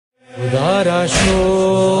खुदा रा शो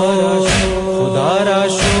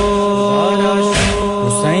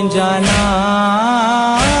हुसैन जाना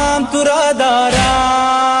तुरा दारा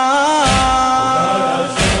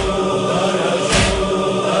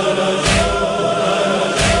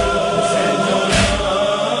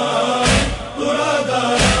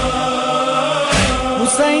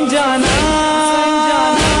हुसैन जाना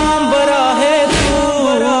बरा है तू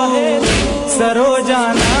सरो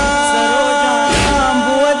जाना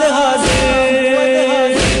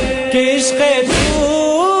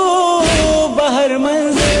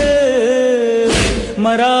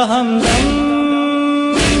मरा हमदम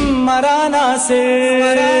मराना से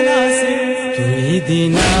तू ही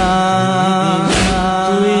दीना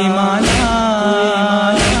तू ही माना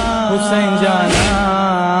हुसैन जाना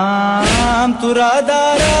तुरा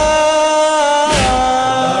Dara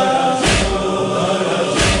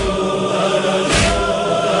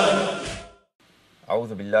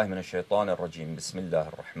أعوذ بالله من الشيطان الرجيم بسم الله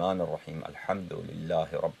الرحمن الرحيم الحمد لله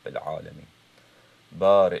رب العالمين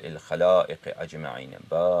بارئ الخلائق أجمعين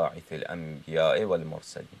باعث الأنبياء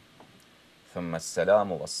والمرسلين ثم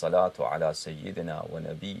السلام والصلاة على سيدنا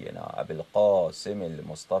ونبينا أبي القاسم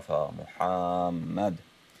المصطفى محمد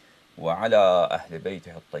وعلى أهل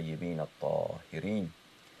بيته الطيبين الطاهرين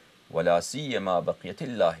ولا سيما بقية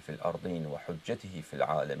الله في الأرضين وحجته في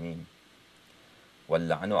العالمين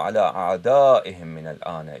واللعن على أعدائهم من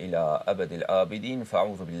الآن إلى أبد الآبدين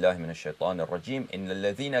فأعوذ بالله من الشيطان الرجيم إن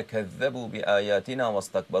الذين كذبوا بآياتنا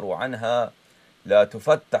واستكبروا عنها لا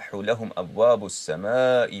تفتح لهم أبواب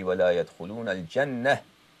السماء ولا يدخلون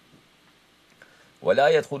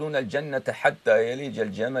الجنة حتى يلج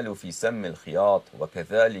الجمل في سم الخياط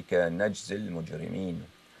وكذلك نجزي المجرمين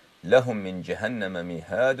لهم من جهنم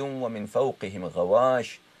مهاد ومن فوقهم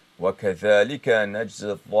غواش وكذلك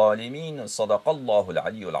نجزي الظالمين صدق الله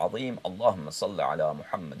العلي العظيم اللهم صل على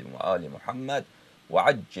محمد وآل محمد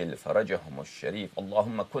وعجل فرجهم الشريف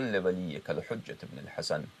اللهم كن لوليك الحجة بن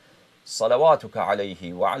الحسن صلواتك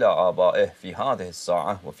عليه وعلى آبائه في هذه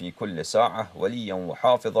الساعة وفي كل ساعة وليا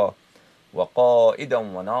وحافظا وقائدا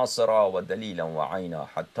وناصرا ودليلا وعينا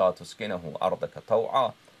حتى تسكنه أرضك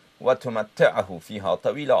طوعا وتمتعه فيها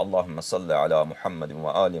طويلا اللهم صل على محمد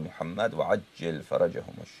وآل محمد وعجل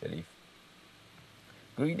فرجهم الشريف.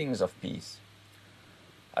 Greetings of peace.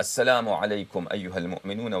 Assalamu alaikum أيها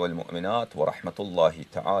المؤمنون والمؤمنات ورحمة الله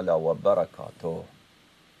تعالى وبركاته.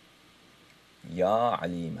 Ya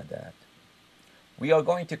Ali Madad. We are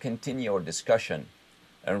going to continue our discussion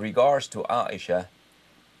in regards to Aisha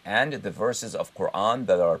and the verses of Quran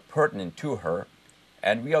that are pertinent to her,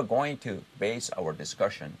 and we are going to base our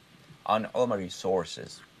discussion on Umari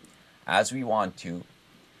sources as we want to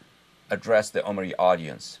address the Umari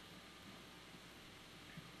audience.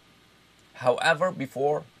 However,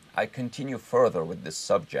 before I continue further with this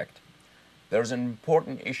subject, there's an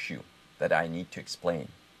important issue that I need to explain.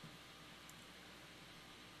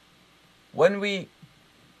 When we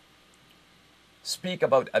speak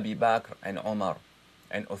about Abubakr and Umar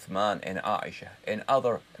and Uthman and Aisha and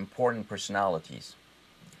other important personalities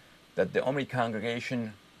that the Umari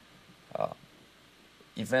congregation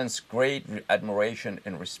evince great admiration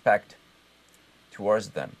and respect towards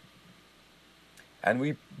them. And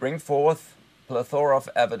we bring forth plethora of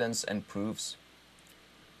evidence and proofs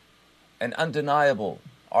and undeniable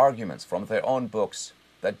arguments from their own books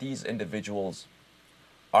that these individuals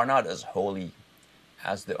are not as holy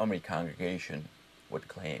as the Umari congregation would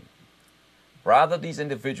claim. Rather, these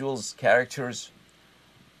individuals' characters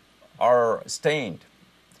are stained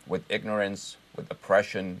with ignorance, with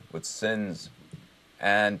oppression, with sins,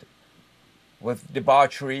 and with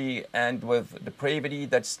debauchery and with depravity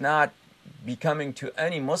that's not becoming to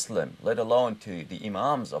any Muslim, let alone to the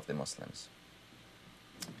Imams of the Muslims.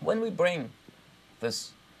 When we bring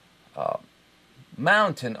this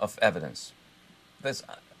mountain of evidence, this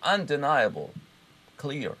undeniable,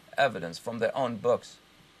 clear evidence from their own books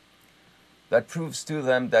that proves to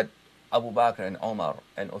them that Abu Bakr and Umar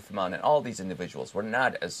and Uthman and all these individuals were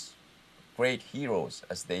not as great heroes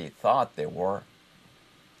as they thought they were,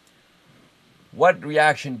 what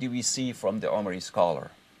reaction do we see from the Umari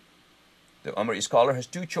scholar? The Umari scholar has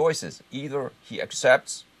two choices. Either he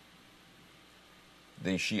accepts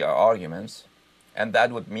the Shia arguments, and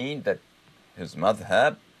that would mean that his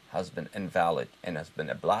madhab has been invalid and has been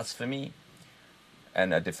a blasphemy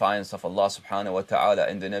and a defiance of Allah subhanahu wa ta'ala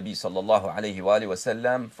and the Nabi sallallahu alayhi wa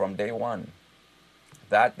sallam from day one.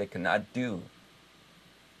 That they cannot do.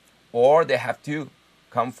 Or they have to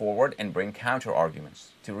come forward and bring counter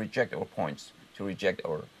arguments to reject our points, to reject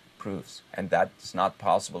our proofs, and that's not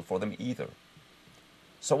possible for them either.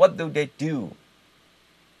 So what do?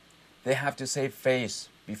 They have to save face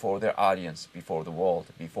before their audience, before the world,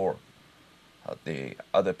 before the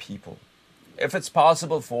other people. If it's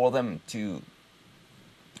possible for them to,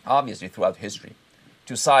 obviously throughout history,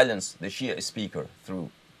 to silence the Shia speaker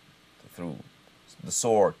through the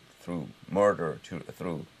sword, through murder,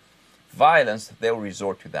 through violence, they'll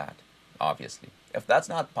resort to that, obviously. If that's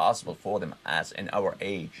not possible for them, as in our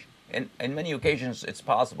age, in many occasions it's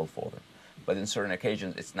possible for them, but in certain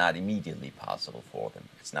occasions it's not immediately possible for them.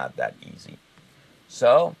 It's not that easy.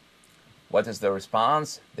 So, what is the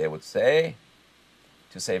response? They would say,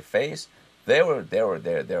 to save face,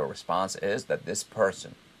 their response is that this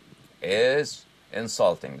person is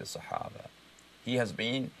insulting the Sahaba. He has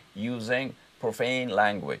been using profane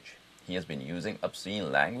language. He has been using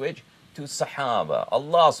obscene language to Sahaba.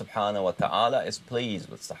 Allah subhanahu wa ta'ala is pleased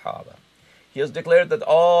with Sahaba. He has declared that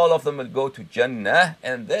all of them will go to Jannah,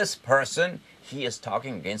 and this person, he is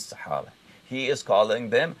talking against Sahaba. He is calling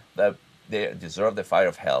them that they deserve the fire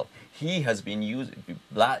of hell. He has been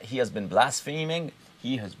blaspheming,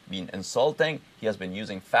 he has been insulting, he has been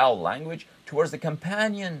using foul language towards the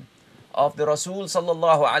companion of the Rasul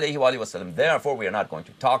sallallahu alayhi wa sallam. Therefore, we are not going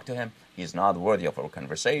to talk to him. He is not worthy of our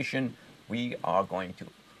conversation. We are going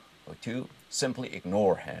to simply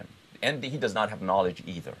ignore him. And he does not have knowledge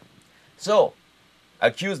either. So,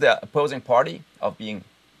 accuse the opposing party of being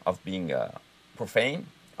profane,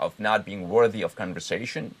 of not being worthy of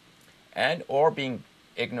conversation, and or being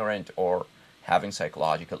ignorant or having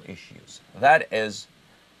psychological issues. That is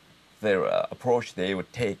their approach they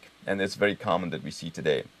would take, and it's very common that we see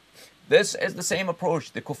today. This is the same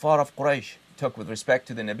approach the kuffar of Quraysh took with respect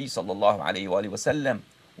to the Nabi sallallahu alayhi wa sallam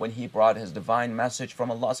when he brought his divine message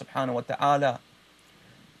from Allah subhanahu wa ta'ala.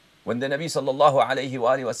 When the Nabi sallallahu alayhi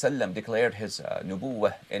wa sallam declared his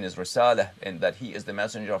nubuwwah in his risalah, and that he is the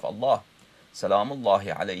messenger of Allah,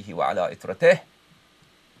 salamullahi alayhi wa ala itratih,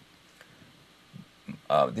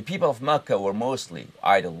 the people of Mecca were mostly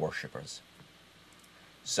idol worshippers.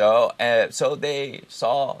 So they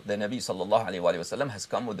saw the Nabi sallallahu alayhi wa sallam has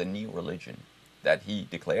come with a new religion, that he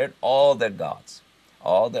declared all their gods,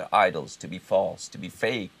 all their idols to be false, to be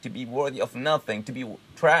fake, to be worthy of nothing, to be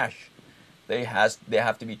trash. They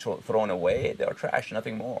have to be thrown away. They are trash,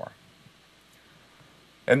 nothing more.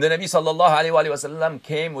 And the Nabi sallallahu alayhi wa sallam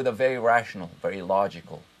came with a very rational, very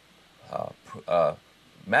logical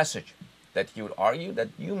message, that he would argue that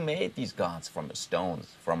you made these gods from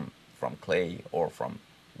stones, from clay, or from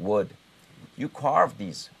wood. You carved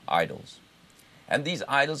these idols, and these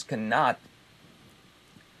idols cannot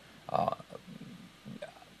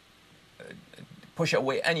push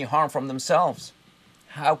away any harm from themselves.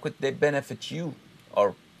 How could they benefit you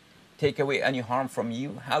or take away any harm from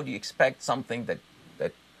you? How do you expect something that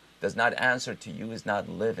does not answer to you, is not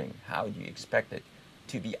living? How do you expect it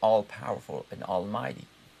to be all-powerful and almighty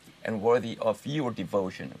and worthy of your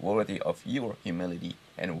devotion, worthy of your humility,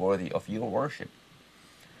 and worthy of your worship?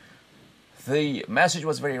 The message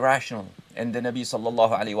was very rational, and the Nabi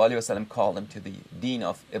sallallahu alayhi wa sallam called them to the deen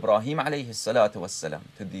of Ibrahim alayhi salatu wassalam,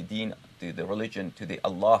 to the deen, to the religion, to the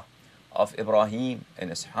Allah of Ibrahim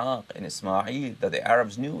and Ishaq and Ismail, that the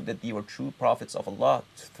Arabs knew that they were true prophets of Allah,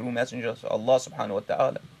 through messengers of Allah subhanahu wa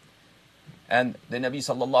ta'ala. And the Nabi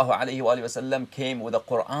sallallahu alayhi wa sallam came with a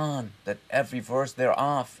Quran that every verse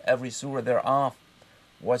thereof, every surah thereof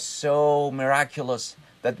was so miraculous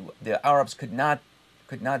that the Arabs could not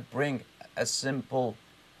bring a simple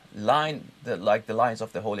line like the lines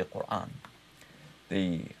of the Holy Quran.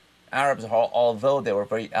 The Arabs, although they were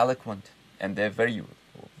very eloquent and they're very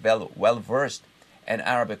well versed in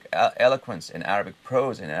Arabic eloquence, in Arabic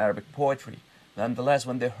prose, in Arabic poetry, nonetheless,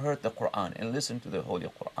 when they heard the Quran and listened to the Holy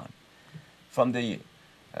Quran from the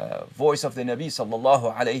voice of the Nabi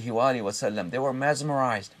sallallahu alayhi wa sallam, they were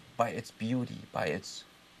mesmerized by its beauty, by its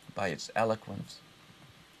eloquence,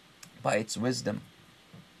 by its wisdom.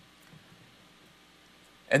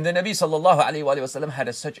 And the Nabi sallallahu alayhi wa sallam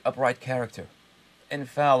had such upright character,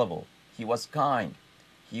 infallible. He was kind,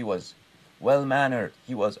 he was well-mannered,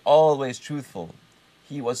 he was always truthful,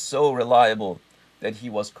 he was so reliable that he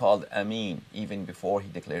was called Ameen even before he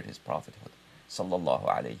declared his prophethood, sallallahu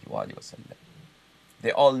alayhi wa sallam.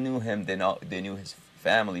 They all knew him, they knew his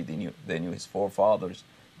family, they knew his forefathers,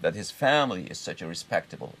 that his family is such a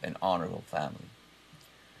respectable and honorable family.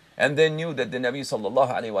 And they knew that the Nabi sallallahu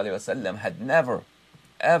alayhi wa sallam had never,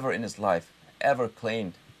 ever in his life, ever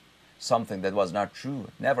claimed something that was not true,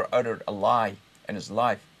 never uttered a lie in his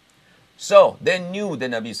life. So they knew the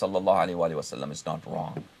Nabi sallallahu alayhi wa sallam is not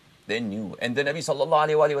wrong. They knew. And the Nabi sallallahu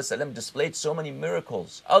alayhi wa sallam displayed so many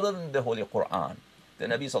miracles other than the Holy Quran. The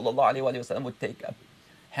Nabi sallallahu alayhi wa sallam would take a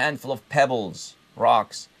handful of pebbles,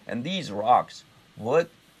 rocks, and these rocks would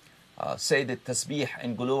say the tasbih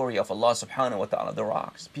and glory of Allah subhanahu wa ta'ala, the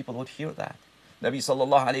rocks. People would hear that. Nabi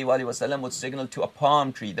sallallahu alayhi wa sallam would signal to a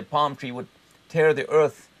palm tree. The palm tree would tear the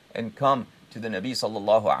earth and come to the Nabi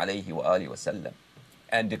sallallahu alayhi wa sallam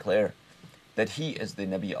and declare that he is the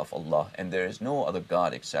Nabi of Allah and there is no other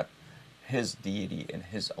God except his deity and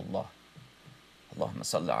his Allah. Allahumma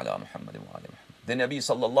salli ala Muhammad wa ala Muhammad. The Nabi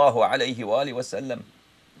sallallahu alayhi wa sallam,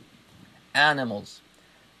 animals,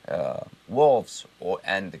 wolves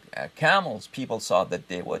and camels, people saw that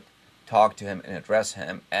they would talk to him and address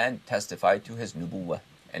him and testify to his nubuwwah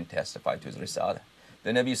and testify to his risalah.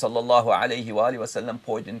 The Nabi sallallahu alayhi wa sallam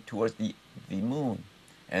pointed towards the moon,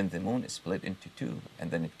 and the moon is split into two,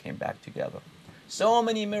 and then it came back together. So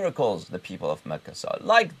many miracles the people of Mecca saw,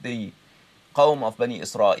 like the Qawm of Bani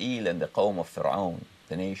Israel and the Qawm of Fir'aun,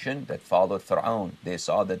 the nation that followed Fir'aun. They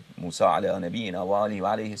saw that Musa ala nabiyina wa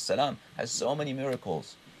alayhi salam has so many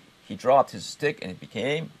miracles. He dropped his stick and it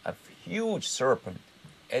became a huge serpent.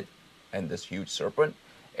 And this huge serpent,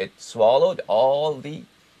 it swallowed all the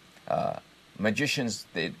magicians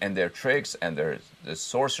and their tricks and the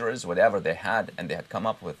sorcerers, whatever they had and they had come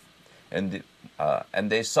up with. And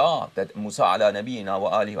they saw that Musa ala nabiyina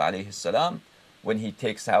wa alayhi salam, when he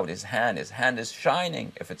takes out his hand is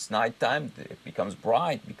shining. If it's nighttime, it becomes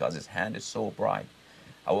bright because his hand is so bright.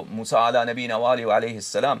 Musa ala nabiyina wa alayhi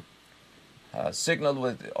salam signaled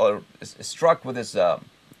with, or struck with his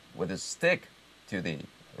stick to the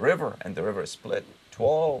river, and the river split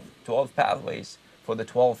 12 pathways for the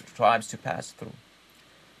 12 tribes to pass through.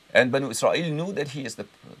 And Banu Israel knew that he is the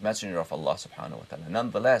messenger of Allah subhanahu wa ta'ala.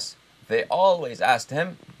 Nonetheless, they always asked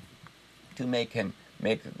him to make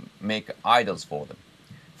idols for them,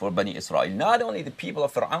 for Bani Israel. Not only the people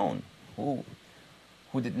of Fir'aun who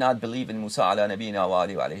did not believe in Musa ala nabiyina wa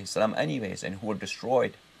alayhi salam anyways and who were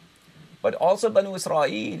destroyed, but also Banu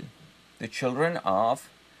Israel, the children of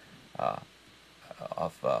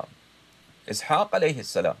Ishaq alayhi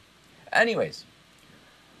salam. Anyways,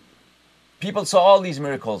 people saw all these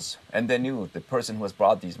miracles and they knew the person who has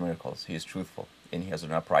brought these miracles, he is truthful and he has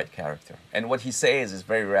an upright character. And what he says is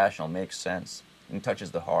very rational, makes sense, and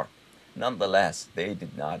touches the heart. Nonetheless, they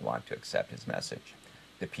did not want to accept his message.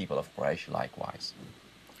 The people of Quraysh likewise.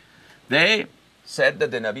 They said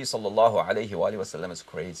that the Nabi sallallahu alayhi wa sallam is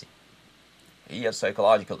crazy. He has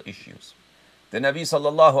psychological issues. The Nabi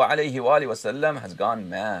sallallahu alayhi wa sallam has gone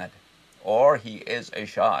mad, or he is a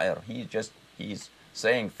sha'ir. He's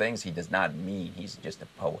saying things he does not mean. He's just a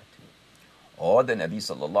poet. Or the Nabi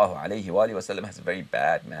sallallahu alayhi wa sallam has very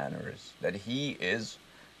bad manners, that he is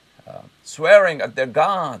swearing at their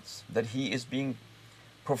gods, that he is being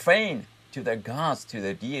profane to their gods, to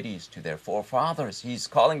their deities, to their forefathers. He's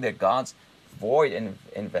calling their gods void and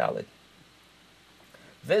invalid.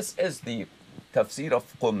 This is the tafsir of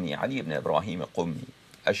Qummi, Ali ibn Ibrahim Qummi,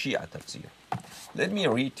 a Shia tafsir. Let me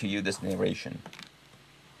read to you this narration.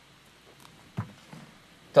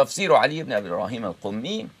 Tafsir Ali ibn Ibrahim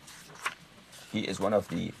al-Qummi, he is one of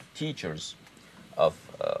the teachers of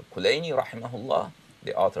Kulayni rahimahullah,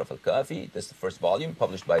 the author of Al-Kafi. This is the first volume,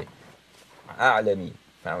 published by A'lami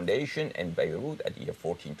Foundation in Beirut at year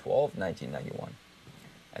 1412, 1991,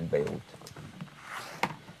 in Beirut.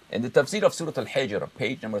 In the tafsir of Surah Al-Hijr,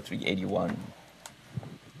 page number 381,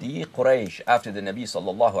 the Quraysh, after the Nabi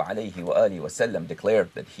sallallahu alayhi wa sallam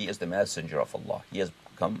declared that he is the messenger of Allah, he has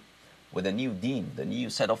come with a new deen, the new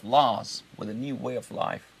set of laws, with a new way of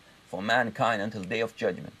life for mankind until the day of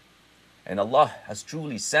judgment. And Allah has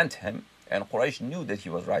truly sent him, and Quraysh knew that he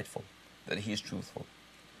was rightful, that he is truthful.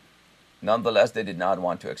 Nonetheless, they did not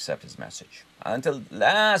want to accept his message. Until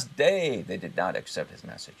last day, they did not accept his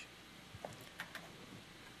message.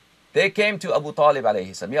 They came to Abu Talib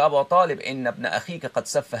alayhi salam. Ya Abu Talib, inna ibn akhika qad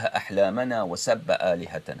saffaha ahlamana wa sabba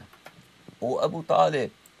alihatana. O Abu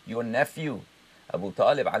Talib, your nephew, Abu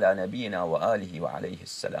Talib ala nabiyina wa alihi wa alayhi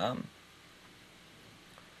salam.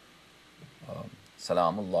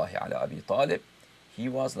 Salamullahi ala Abi Talib. He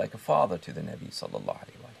was like a father to the Nabi sallallahu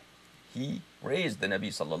alayhi wa sallam. He raised the Nabi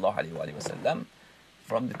sallallahu alayhi wa sallam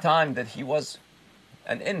from the time that he was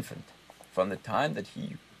an infant, from the time that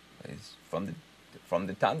he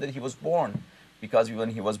was born, because when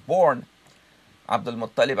he was born, Abdul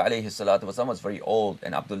Muttalib alayhi salatu wasalam was very old,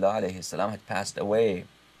 and Abdullah alayhi salam had passed away,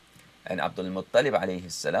 and Abdul Muttalib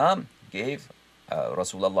alayhi salam gave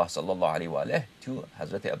Rasulullah sallallahu alayhi wa sallam to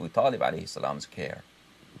Hazrat Abu Talib alayhi salam's care.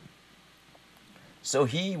 So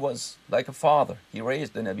he was like a father. He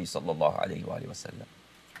raised the Nabi sallallahu alayhi wa sallam.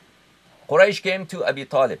 Quraysh came to Abi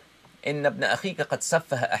Talib. Inna ibn akhika qad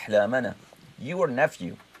saffaha ahlamana. Your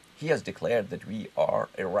nephew, he has declared that we are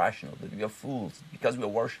irrational, that we are fools, because we are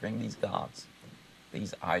worshipping these gods,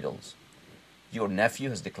 these idols. your nephew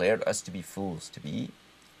has declared us to be fools, to be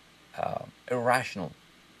irrational.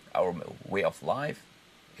 Our way of life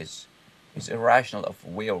is irrational.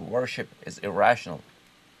 Our way of worship is irrational.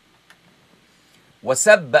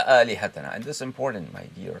 وَسَبَّ آلِهَتَنَا. And this is important, my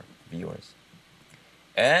dear viewers.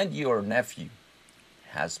 And your nephew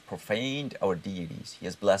has profaned our deities. He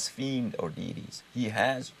has blasphemed our deities. He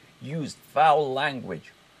has used foul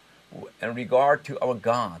language in regard to our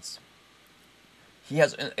gods. He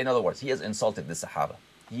has, in other words, he has insulted the Sahaba.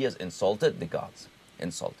 He has insulted the gods.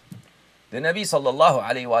 Insult. The Nabi sallallahu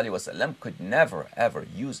alayhi wa sallam could never ever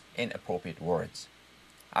use inappropriate words.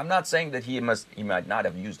 I'm not saying that he might not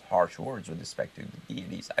have used harsh words with respect to the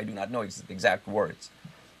deities. I do not know exact words,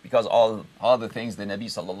 because all the things the Nabi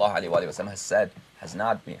sallallahu alayhi wa sallam has said has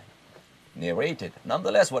not been narrated.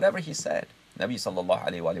 Nonetheless, whatever he said, Nabi sallallahu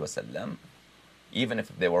alayhi wa sallam, even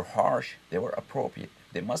if they were harsh, they were appropriate.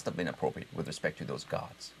 They must have been appropriate with respect to those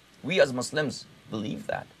gods. We as Muslims believe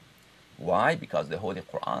that. Why? Because the Holy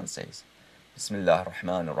Quran says, Bismillah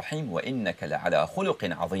ar-Rahman ar-Rahim, وَإِنَّكَ لَعَلَى خُلُقٍ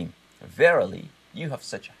عَظِيمٍ. Verily, you have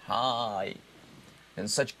such high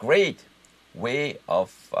and such great way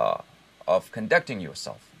of conducting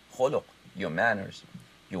yourself. Khuluq, your manners,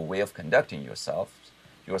 your way of conducting yourself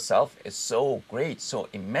is so great, so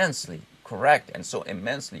immensely correct, and so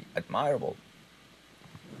immensely admirable.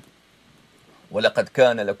 وَلَقَدْ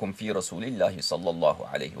كَانَ لَكُمْ فِي رَسُولِ اللَّهِ صَلَّى اللَّهُ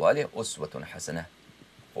عَلَيْهِ وَآلِهِ أُسْوَةٌ حَسَنَةٌ.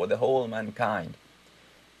 For the whole mankind.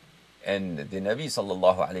 And the Nabi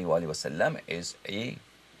sallallahu alayhi wa sallam is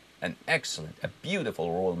an excellent, a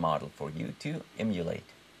beautiful role model for you to emulate,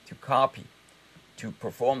 to copy, to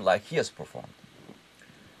perform like he has performed.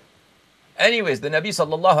 Anyways, the Nabi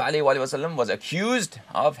sallallahu alayhi wa sallam was accused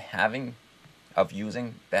of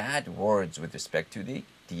using bad words with respect to the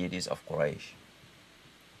deities of Quraysh.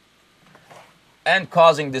 And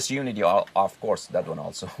causing disunity, of course, that one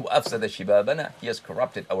also. وَأَفْسَدَ شِبَابَنَا. He has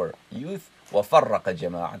corrupted our youth. وَفَرَّقَ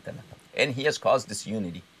جَمَاعَتَنَا. And he has caused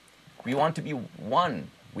disunity. We want to be one.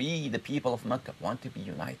 We, the people of Mecca, want to be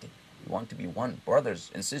united. We want to be one, brothers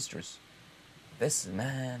and sisters. This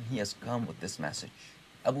man, he has come with this message.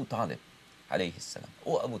 Abu Talib, alayhi salam.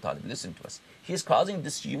 Oh, Abu Talib, listen to us. He's causing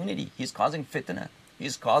disunity. He's causing fitna.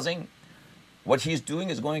 He's causing, what he's doing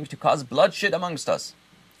is going to cause bloodshed amongst us.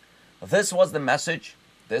 This was the message,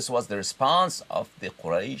 this was the response of the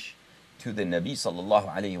Quraysh to the Nabi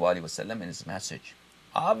sallallahu alayhi wa sallam and his message.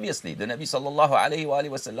 Obviously, the Nabi sallallahu alayhi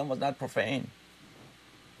wa sallam was not profane.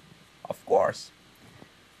 Of course.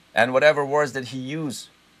 And whatever words that he used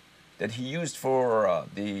for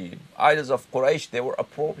the idols of Quraysh, they were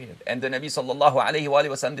appropriate. And the Nabi sallallahu alayhi wa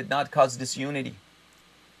sallam did not cause disunity.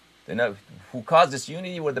 Who caused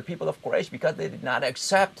disunity were the people of Quraysh, because they did not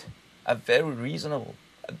accept a very reasonable,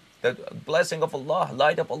 the blessing of Allah,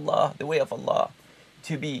 light of Allah, the way of Allah,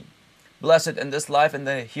 to be blessed in this life and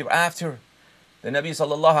the hereafter. The Nabi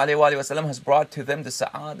sallallahu alayhi wa sallam has brought to them the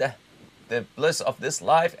sa'adah, the bliss of this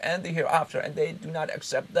life and the hereafter, and they do not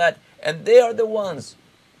accept that. And they are the ones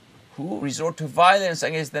who resort to violence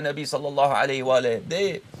against the Nabi sallallahu alayhi wa sallam.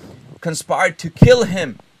 They conspired to kill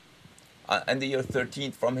him in the year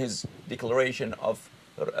 13 from his declaration of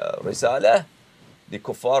Risalah. The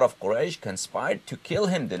kuffar of Quraysh conspired to kill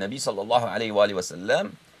him. The Nabi sallallahu alayhi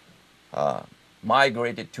wa sallam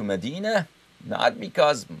migrated to Medina, not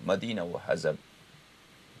because Medina has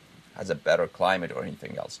a better climate or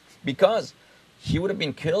anything else, because he would have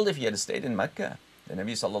been killed if he had stayed in Mecca. The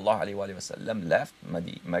Nabi sallallahu alayhi wa sallam left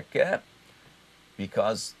Mecca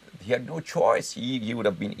because he had no choice. He would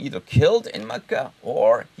have been either killed in Mecca,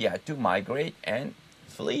 or he had to migrate and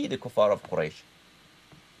flee the kuffar of Quraysh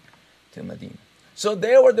to Medina. So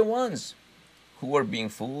they were the ones who were being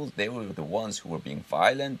fooled. They were the ones who were being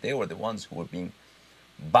violent. They were the ones who were being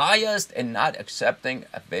biased and not accepting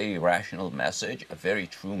a very rational message, a very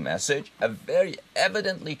true message, a very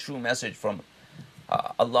evidently true message from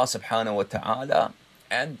Allah subhanahu wa ta'ala.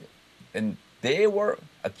 And they were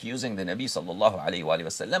accusing the Nabi sallallahu alayhi wa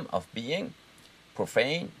sallam of being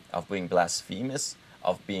profane, of being blasphemous,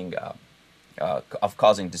 of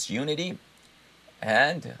causing disunity,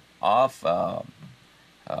 and of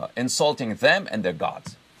insulting them and their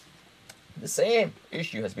gods. The same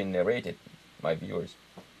issue has been narrated, my viewers,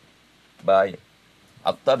 by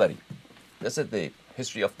At-Tabari. This is the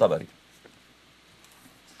history of Tabari.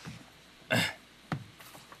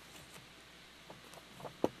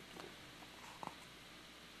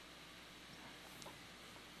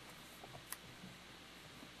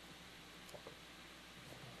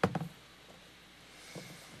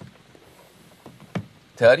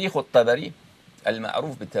 تاريخ الطبري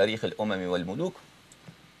المعروف بتاريخ الأمم والملوك,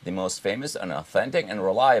 the most famous and authentic and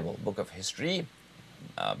reliable book of history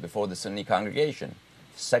before the Sunni congregation.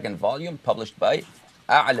 Second volume published by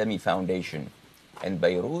A'lami Foundation in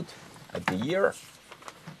Beirut at the year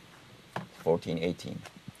 1418.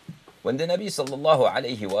 When the Nabi sallallahu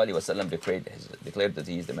alayhi wa sallam declared that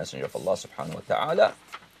he is the messenger of Allah subhanahu wa ta'ala,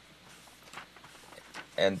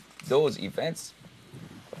 and those events,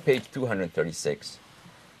 page 236.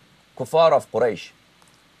 كفار of Quraysh,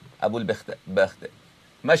 أبو البخت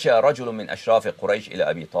مشى رجل من أشراف قريش إلى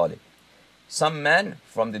أبي طالب. Some men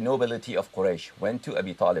from the nobility of Quraysh went to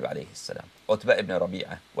Abi Talib عليه السلام. عتبة ibn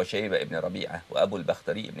Rabi'ah وشيبة ibn Rabi'ah وأبو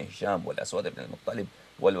البختري ibn هشام والأسود ibn المطلب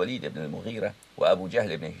والوليد ibn المغيرة وأبو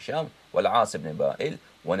جهل ibn هشام والعاص ibn بائل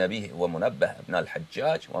ونبيه ومنبه ibn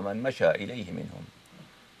الحجاج ومن مشى إليه منهم.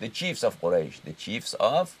 The chiefs of Quraysh, the chiefs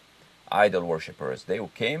of idol worshippers, they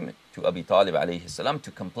came to Abi Talib عليه السلام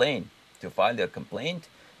to complain, to file their complaint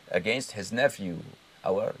against his nephew,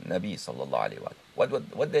 our Nabi sallallahu alayhi wa sallam.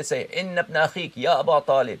 What they say? Inna ibn akhik ya Aba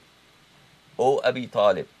Talib. O Abi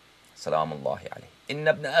Talib, salamullahi alayhi.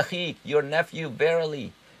 Inna ibn akhik, your nephew,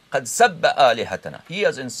 verily, qad sabba alihatana. He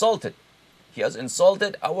has insulted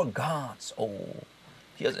our gods. Oh,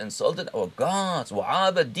 he has insulted our gods.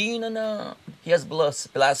 Wa'aba dinana. He has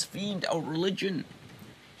blasphemed our religion.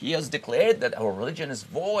 He has declared that our religion is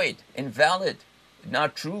void, invalid,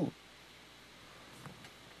 not true.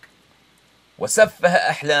 وَسَفَّهَ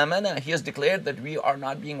أَحْلَامَنَا. He has declared that we are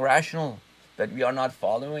not being rational, that we are not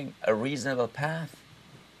following a reasonable path.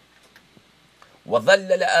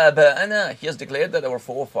 وَظَلَّلَ آبَاءَنَا. He has declared that our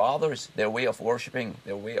forefathers, their way of worshipping,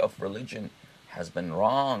 their way of religion has been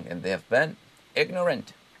wrong and they have been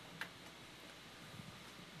ignorant.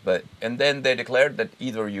 And then they declared that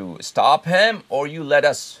either you stop him or you let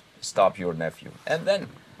us stop your nephew. And then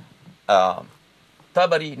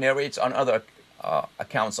Tabari narrates on other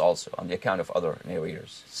accounts also, on the account of other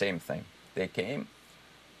narrators, same thing. They came,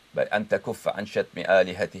 but أن تكف عن شتم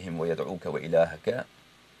آلهتهم ويدعوك وإلهك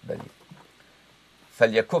بلي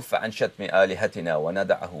فليكف عن شتم آلهتنا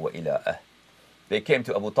وندعه وإلهه. They came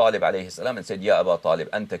to Abu Talib alayhi salam and said, Ya Abu Talib,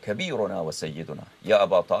 أنت كبيرنا وسيدنا. Ya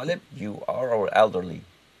Abu Talib, you are our elderly.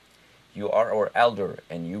 You are our elder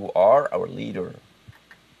and you are our leader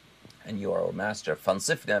and you are our master.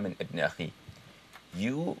 فانصفنا من ابن أخي.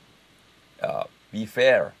 You be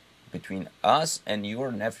fair between us and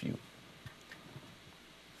your nephew.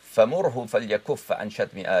 فمره فليكف عن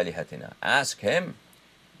شتم آلهتنا. Ask him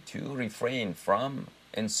to refrain from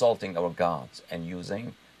insulting our gods and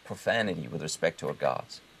using profanity with respect to our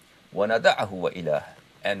gods. وندعه وإله.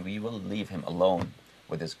 And we will leave him alone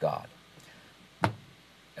with his God.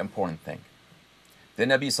 Important thing. The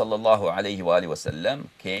Nabi sallallahu alayhi wa sallam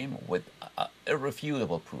came with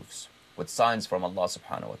irrefutable proofs, with signs from Allah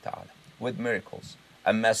subhanahu wa ta'ala, with miracles,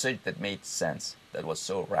 a message that made sense, that was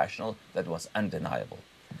so rational, that was undeniable.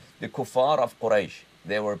 The kuffar of Quraysh,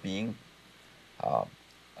 they were being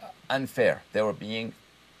unfair. They were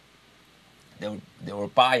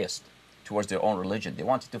biased towards their own religion. They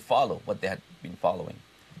wanted to follow what they had been following.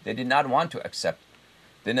 They did not want to accept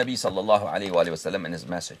the Nabi sallallahu alayhi wa sallam and his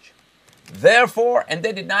message. Therefore, and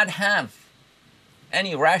they did not have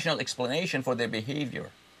any rational explanation for their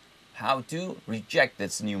behavior, how to reject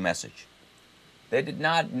this new message. They did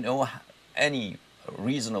not know any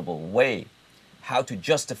reasonable way how to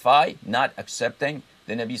justify not accepting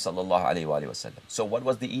the Nabi sallallahu alayhi wa sallam. So what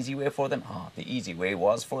was the easy way for them? The easy way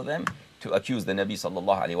was for them to accuse the Nabi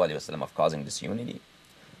sallallahu alayhi wa sallam of causing disunity,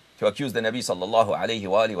 to accuse the Nabi sallallahu alayhi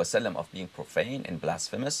wa sallam of being profane and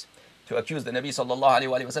blasphemous, to accuse the Nabi sallallahu alayhi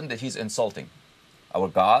wa sallam that he's insulting our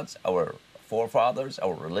gods, our forefathers,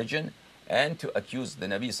 our religion, and to accuse the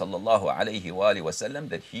Nabi sallallahu alayhi wa sallam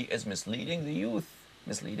that he is misleading the youth,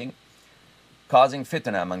 causing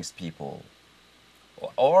fitna amongst people.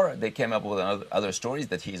 Or they came up with other stories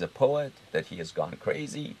that he is a poet, that he has gone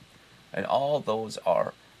crazy, and all those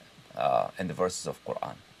are in the verses of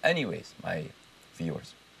Quran. Anyways, my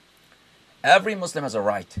viewers, every Muslim has a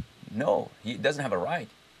right. No, he doesn't have a right.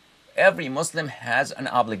 Every Muslim has an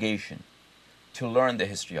obligation to learn the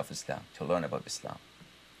history of Islam, to learn about Islam,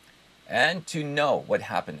 and to know what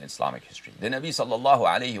happened in Islamic history. The Nabi sallallahu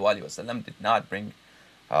alayhi wa sallam did not bring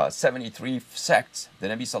 73 sects. The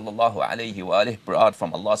Nabi sallallahu alayhi wa brought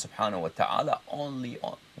from Allah subhanahu wa ta'ala only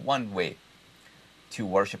one way to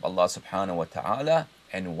worship Allah subhanahu wa ta'ala,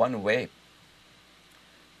 and one way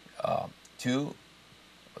to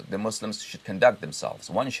the Muslims should conduct themselves.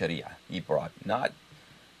 One Sharia he brought, not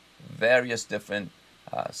various different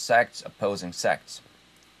sects opposing sects.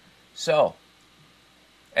 So,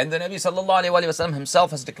 and the Nabi sallallahu alayhi wa sallam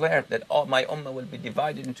himself has declared that all my ummah will be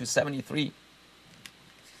divided into 73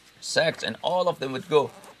 sects, and all of them would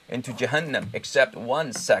go into Jahannam except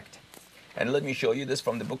one sect. And let me show you this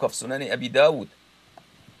from the book of Sunan Abi Dawud.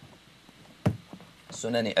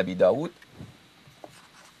 Sunan Abi Dawud,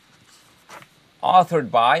 authored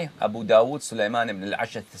by Abu Dawud Sulaiman ibn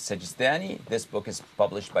al-Ash'ath al-Sajistani. This book is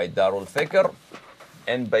published by Darul Fikr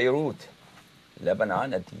in Beirut,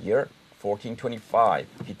 Lebanon, at the year 1425.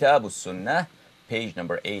 Kitab al-Sunnah, page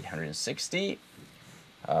number 860,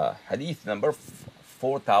 hadith number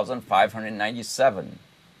 4597.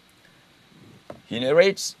 He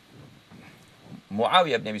narrates,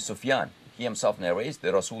 Muawiyah ibn Abi Sufyan, he himself narrates,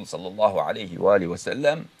 the Rasul sallallahu alayhi wa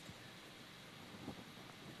sallam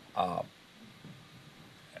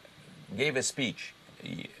gave a speech,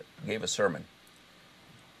 he gave a sermon.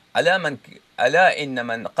 ألا إن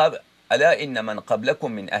من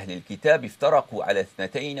قبلكم من أهل الكتاب افترقوا على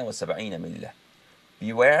 72 ملة.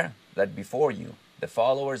 Beware that before you, the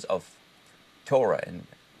followers of Torah and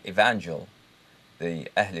Evangel, the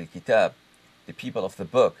Ahl al-Kitab, the people of the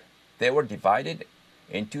book, they were divided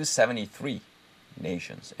into 73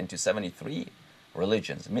 nations, into 73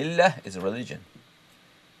 religions. Millah is a religion.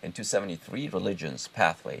 Into 73 religions,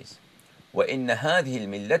 pathways. وَإِنَّ هَذِهِ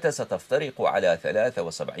الْمِلَّةَ سَتَفْتَرِقُ عَلَى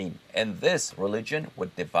 73. And this religion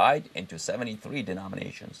would divide into 73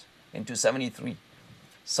 denominations, into 73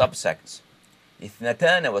 subsects.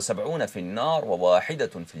 72 في النار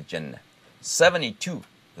وواحدة في الجنة. 72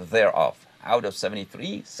 thereof, out of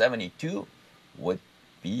 73, 72 would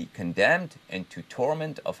be condemned into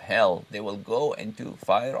torment of hell. They will go into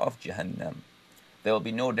fire of Jahannam. There will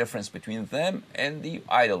be no difference between them and the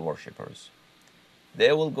idol worshippers.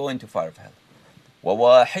 They will go into fire of hell.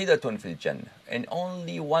 وَوَاحِدَةٌ فِي الْجَنَّةِ. And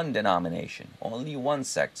only one denomination, only one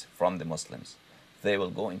sect from the Muslims, they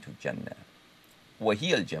will go into Jannah.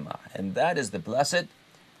 وَهِيَ الْجَمَاعَةِ. And that is the blessed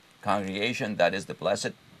congregation, that is the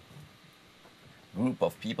blessed group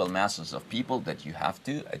of people, masses of people that you have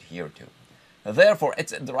to adhere to. Therefore,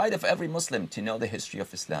 it's the right of every Muslim to know the history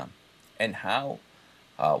of Islam and how,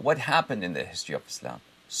 what happened in the history of Islam.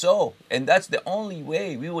 So, and that's the only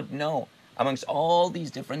way we would know amongst all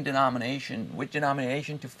these different denominations, which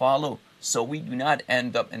denomination to follow, so we do not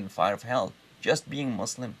end up in the fire of hell. Just being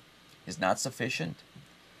Muslim is not sufficient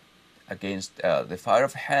against the fire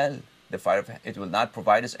of hell. It will not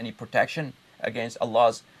provide us any protection against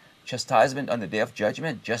Allah's chastisement on the Day of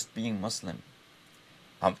Judgment, just being Muslim.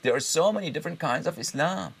 There are so many different kinds of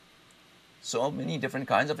Islam. So many different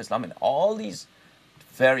kinds of Islam. And all these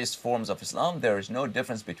various forms of Islam, there is no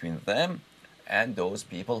difference between them and those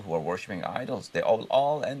people who are worshipping idols. They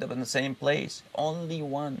all end up in the same place. Only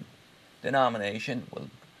one denomination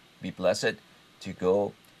will be blessed to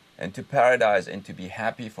go into paradise and to be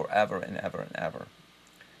happy forever and ever and ever.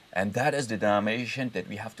 And that is the denomination that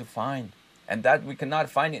we have to find. And that we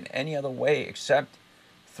cannot find in any other way except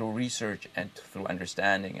through research and through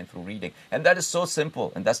understanding and through reading. And that is so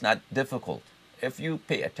simple and that's not difficult. If you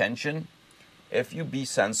pay attention, if you be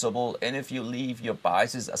sensible, and if you leave your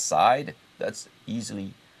biases aside, that's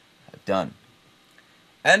easily done.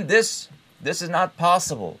 And this is not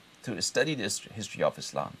possible to study this history of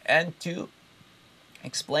Islam and to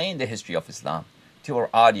explain the history of Islam to our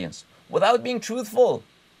audience without being truthful,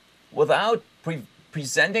 without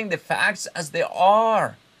presenting the facts as they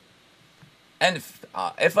are. And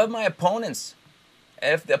if my opponents,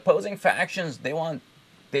 if the opposing factions,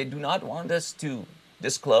 they do not want us to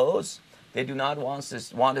disclose, they do not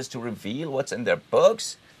want us to reveal what's in their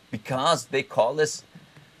books because they call this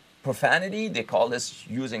profanity, they call this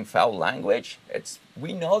using foul language.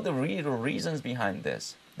 We know the real reasons behind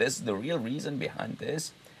this. The real reason behind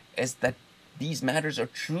this is that these matters are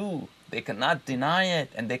true. They cannot deny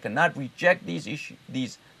it and they cannot reject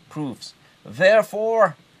these proofs.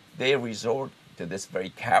 Therefore, they resort to this very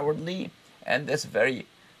cowardly and this very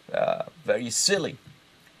silly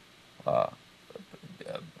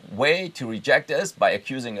way to reject us by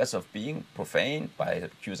accusing us of being profane, by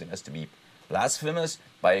accusing us to be blasphemous,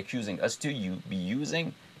 by accusing us to be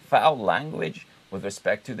using foul language with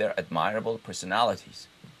respect to their admirable personalities.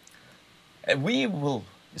 And we will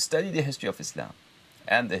study the history of Islam.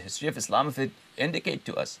 And the history of Islam, if it indicate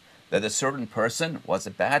to us that a certain person was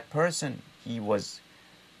a bad person, he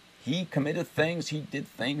committed things, he did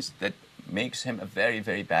things that makes him a very,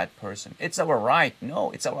 very bad person. It's our right,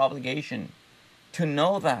 no, it's our obligation to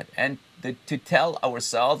know that and to tell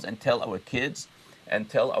ourselves and tell our kids and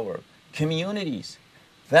tell our communities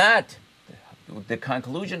that the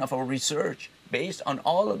conclusion of our research based on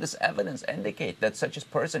all of this evidence indicate that such a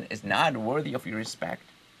person is not worthy of your respect.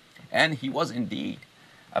 And he was indeed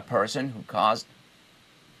a person who caused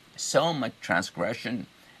so much transgression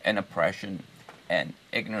and oppression and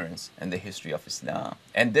ignorance in the history of Islam.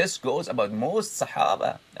 And this goes about most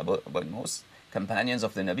Sahaba, about most companions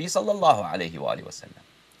of the Nabi sallallahu alayhi wa sallam.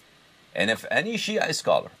 And if any Shia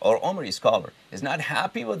scholar or Umari scholar is not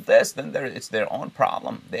happy with this, then it's their own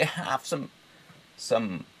problem. They have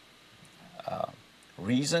some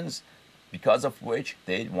reasons because of which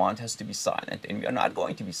they want us to be silent, and we are not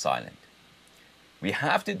going to be silent. We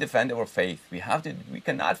have to defend our faith. We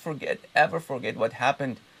cannot ever forget what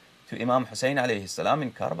happened to Imam Hussein alayhi salam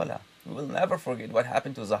in Karbala. We will never forget what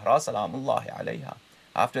happened to Zahra salamullahi alayha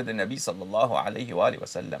after the Nabi sallallahu alayhi wa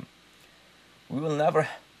sallam. We will never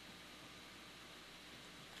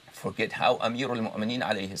forget how Amir al-Mu'mineen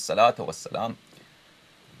alayhi salatu wassalam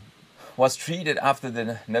was treated after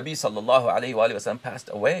the Nabi sallallahu alayhi wa sallam passed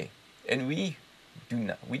away. And we do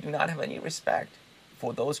not have any respect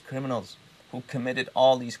for those criminals who committed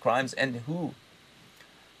all these crimes and who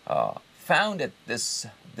founded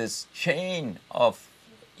this chain of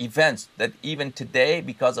events that even today,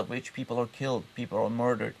 because of which people are killed, people are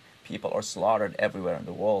murdered, people are slaughtered everywhere in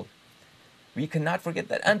the world. We cannot forget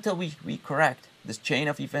that until we correct this chain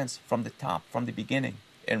of events from the top, from the beginning,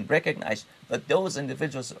 and recognize that those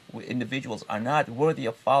individuals are not worthy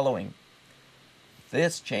of following.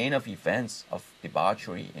 This chain of events of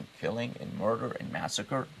debauchery and killing and murder and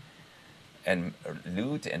massacre and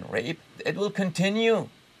loot and rape, it will continue.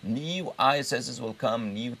 New ISIS will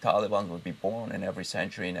come, new Taliban will be born in every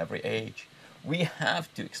century, in every age. We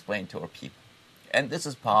have to explain to our people. And this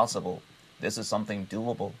is possible. This is something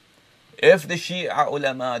doable. If the Shia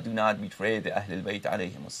ulama do not betray the Ahlul Bayt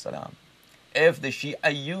alayhim as-salam, if the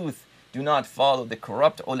Shia youth do not follow the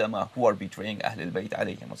corrupt ulama who are betraying Ahlul Bayt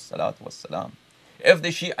alayhim as-salatu was-salam, if the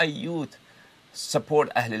Shia youth support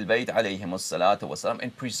Ahlul Bayt alayhim as-salatu was-salam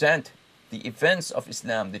and present the events of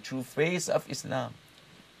Islam, the true face of Islam,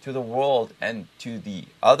 to the world and to the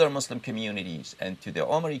other Muslim communities and to the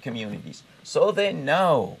Umari communities, so they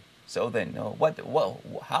know.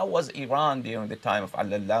 How was Iran during the time of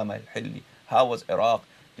Al-Allama al-Hilli? How was Iraq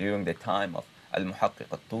during the time of Al-Muhaqqiq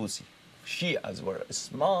al-Tusi? Shias were a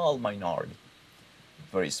small minority,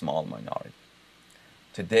 very small minority.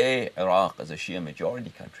 Today, Iraq is a Shia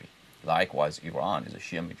majority country. Likewise, Iran is a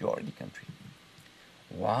Shia majority country.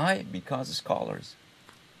 Why? Because the scholars,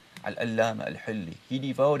 Al-Allama al-Hilli, he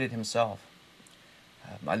devoted himself,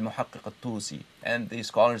 Al-Muhaqqiq al-Tusi, and the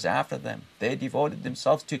scholars after them, they devoted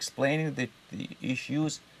themselves to explaining the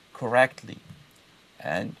issues correctly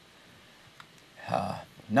and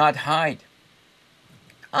not hide,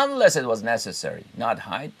 unless it was necessary, not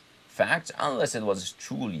hide facts unless it was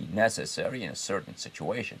truly necessary in a certain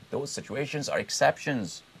situation. Those situations are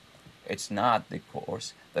exceptions. It's not the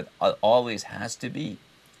course that always has to be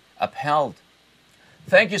upheld.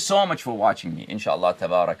 Thank you so much for watching me. Inshallah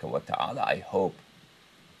tabaraka wa ta'ala. I hope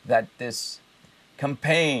that this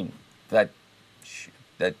campaign that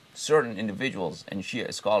certain individuals and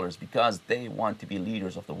Shia scholars, because they want to be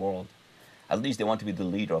leaders of the world, at least they want to be the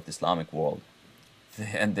leader of the Islamic world.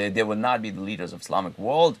 And they will not be the leaders of Islamic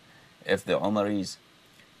world if the Umaris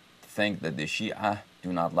think that the Shia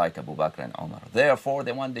do not like Abubakr and Umar. Therefore,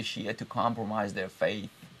 they want the Shia to compromise their faith,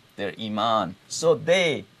 their iman, so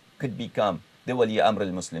they could become the Wali Amr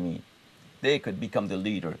al-Muslimin. They could become the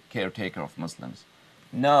leader, caretaker of Muslims.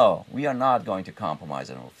 No, we are not going to compromise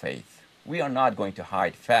on our faith. We are not going to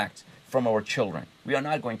hide facts from our children. We are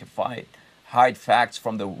not going to hide facts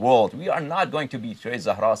from the world. We are not going to betray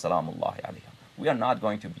Zahra salamullahi alayha. We are not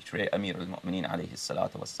going to betray Amir al-Mu'mineen alayhi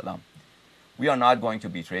salatu wassalam. We are not going to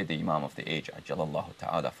betray the Imam of the age, Ajalallahu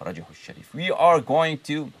ta'ala farajahu sharif. We are going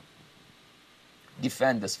to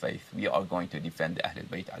defend this faith. We are going to defend the Ahlul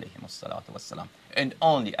Bayt alayhim salatu wassalam. And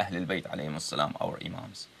only Ahlul Bayt alayhim salam, our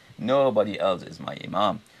Imams. Nobody else is my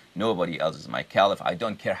Imam. Nobody else is my Caliph. I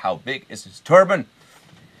don't care how big is his turban.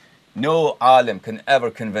 No alim can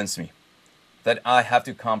ever convince me that I have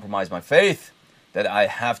to compromise my faith, that I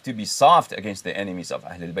have to be soft against the enemies of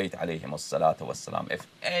Ahlul Bayt alayhim salatu wassalam. If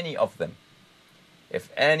any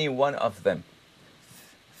one of them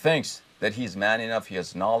thinks that he's man enough, he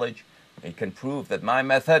has knowledge, he can prove that my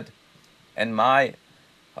method and my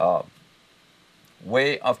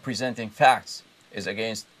way of presenting facts is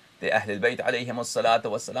against the Ahlul Bayt alayhim salatu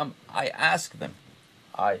wassalam, I ask them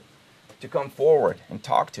to come forward and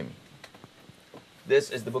talk to me.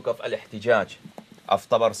 This is the book of Al-Ihtijaj of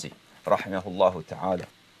Tabarsi, rahimahullah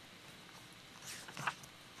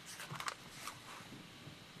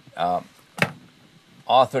ta'ala.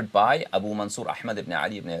 Authored by Abu Mansur Ahmad ibn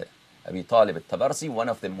Ali ibn Abi Talib al-Tabarsi, one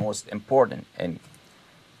of the most important and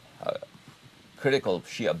critical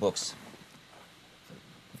Shia books.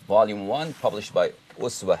 Volume 1, published by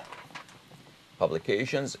Uswa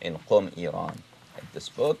Publications in Qom, Iran. In this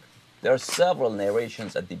book, there are several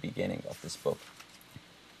narrations at the beginning of this book.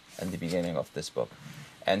 in the beginning of this book.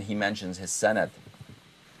 And he mentions his sanad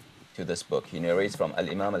to this book. He narrates from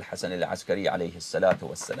Al-Imam Al-Hasan Al-Askari alayhi salatu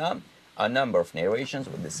wassalam, a number of narrations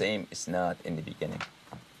with the same isnad in the beginning.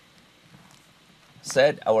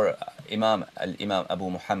 Said our Imam, Al-Imam Abu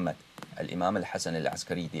Muhammad, Al-Imam Al-Hasan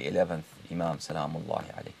Al-Askari, the 11th Imam,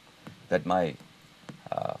 salamullahi alayhi, that my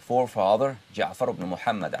forefather, Ja'far ibn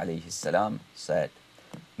Muhammad alayhi salam, said,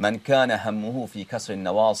 من كان همه في كسر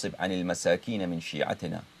النواصب عن المساكين من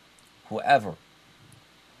شيعتنا. Whoever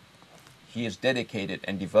he is dedicated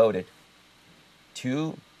and devoted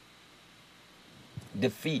to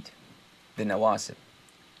defeat the nawasib,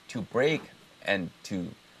 to break and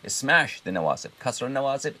to smash the nawasib. Kasr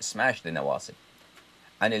nawasib, smash the nawasib.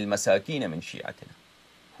 عن المساكين من شيعتنا.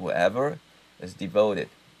 Whoever is devoted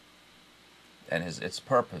and its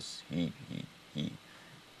purpose, he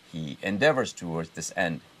endeavors towards this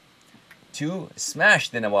end, to smash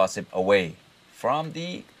the nawasib away from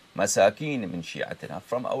the masakin min shi'atina,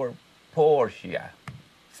 from our poor Shia,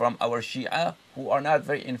 from our Shia who are not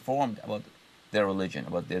very informed about their religion,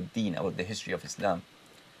 about their deen, about the history of Islam.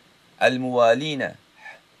 Al-muwalina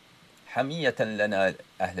hamiyatan lana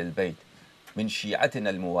ahl al-bayt min shi'atina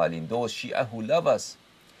al-muwalin, those Shia who love us,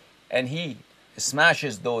 and he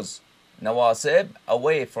smashes those nawasib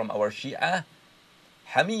away from our Shia,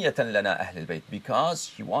 hamiyatan lana ahl al-bayt,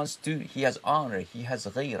 because he has honor, he has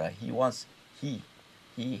ghayra, he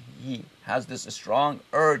has this strong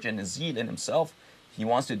urge and zeal in himself. He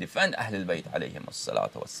wants to defend Ahl al-Bayt alayhim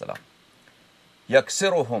as-salatu was-salam.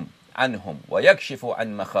 يَكْسِرُهُمْ عَنْهُمْ وَيَكْشِفُ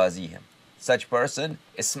عَنْ مَخَازِيهِمْ. Such person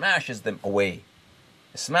smashes them away,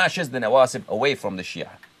 smashes the nawasib away from the Shia.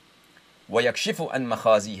 وَيَكْشِفُ عَنْ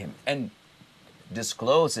مَخَازِيهِمْ, and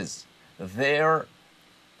discloses their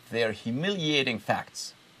humiliating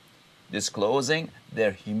facts. Disclosing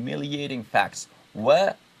their humiliating facts.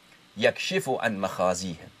 يَكْشِفُ عَنْ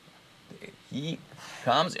مَخَازِيهِمْ. He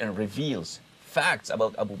comes and reveals facts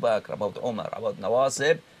about Abu Bakr, about Umar, about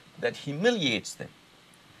Nawasib, that humiliates them,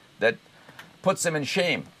 that puts them in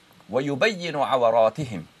shame. وَيُبَيِّنُ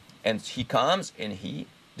عَوَرَاتِهِمْ. And he comes and he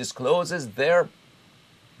discloses their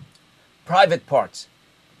private parts.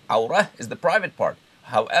 Awrah is the private part.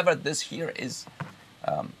 However, this here is,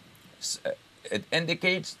 it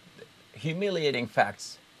indicates humiliating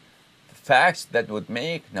facts. Facts that would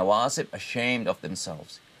make Nawasib ashamed of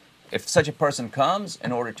themselves. If such a person comes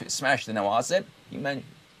in order to smash the Nawasib, he meant,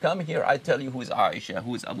 come here, I tell you who is Aisha,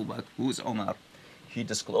 who is Abu Bakr, who is Umar. He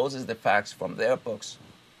discloses the facts from their books.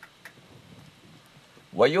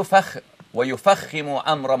 وَيُفَخِّمُ أَمْرَ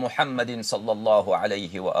مُحَمَّدٍ صَلَّى اللَّهُ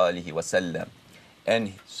عَلَيْهِ وَآلِهِ وَسَلَّمَ.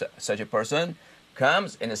 And such a person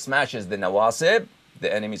comes and smashes the Nawasib,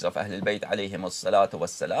 the enemies of Ahlul Bayt alayhim as-salatu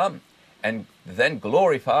was-salam, and then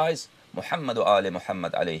glorifies Muhammad wa ali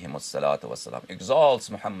Muhammad alayhim as-salatu was-salam, exalts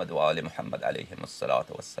Muhammad wa ali Muhammad alayhim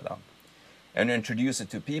as-salatu was-salam, and introduces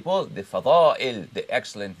to people the fada'il, the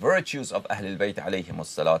excellent virtues of Ahlul Bayt alayhim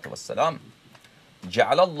as-salatu was-salam.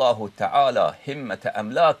 جعل الله تعالى همة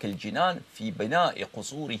أملاك الجنان في بناء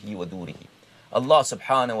قصوره ودوره. Allah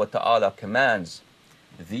subhanahu wa ta'ala commands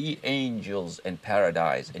the angels in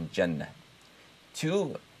paradise, in Jannah,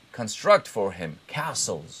 to construct for him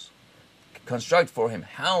castles, construct for him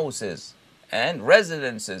houses and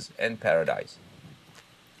residences in paradise.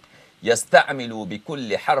 يستعمل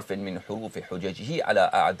بكل حرف من حروف حججه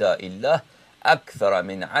على أعداء الله أكثر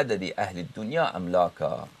من عدد أهل الدنيا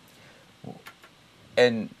أملاكا.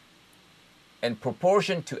 In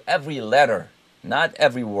proportion to every letter, not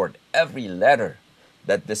every word, every letter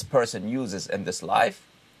that this person uses in this life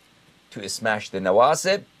to smash the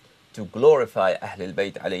nawasib, to glorify Ahlul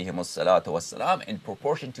Bayt alayhim as-salatu was-salam, in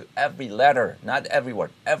proportion to every letter, not every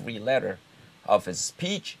word, every letter of his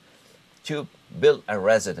speech, to build a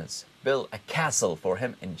residence, build a castle for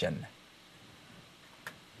him in Jannah.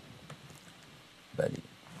 بلي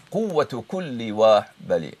قوة كل واحد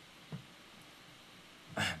بلي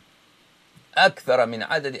أكثر من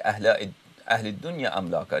عدد أهل الدنيا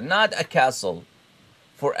أملاكا. Not a castle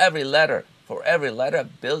for every letter. For every letter,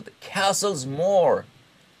 build castles more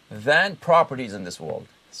than properties in this world.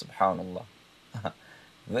 Subhanallah.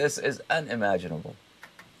 This is unimaginable.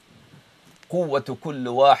 قوة كل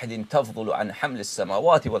واحد تفضل عن حمل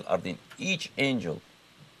السماوات والأرضين. Each angel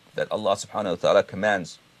that Allah subhanahu wa ta'ala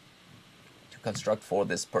commands to construct for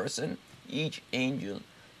this person, each angel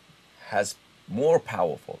has more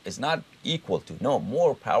powerful, is not equal to, no,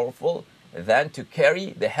 more powerful than to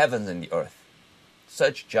carry the heavens and the earth.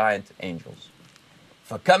 Such giant angels.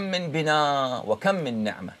 فَكَمْ مِنْ بِنَا وَكَمْ مِنْ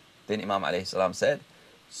نِعْمَةٍ. Then Imam alayhi salam said,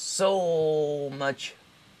 so much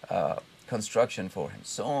construction for him,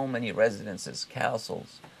 so many residences,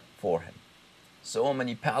 castles for him. So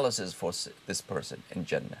many palaces for this person in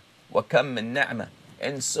Jannah. وَكَمْ مِن نِعْمَةٍ,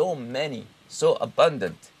 and so many, so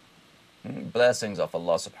abundant blessings of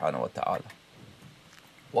Allah subhanahu wa ta'ala.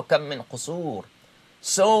 وَكَمْ مِن قُصُورٍ,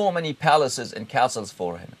 so many palaces and castles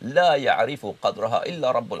for him. لَا يَعْرِفُ قَدْرَهَا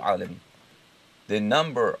إِلَّا رَبُّ الْعَالَمِينَ. The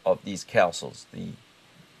number of these castles,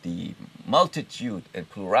 the multitude and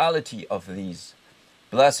plurality of these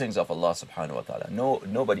blessings of Allah subhanahu wa ta'ala.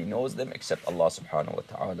 Nobody knows them except Allah subhanahu wa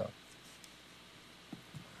ta'ala.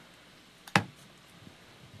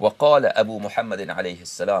 وقال أبو محمد عليه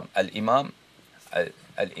السلام, الإمام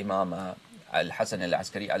الحسن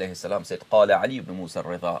العسكري عليه السلام said, قال علي بن موسى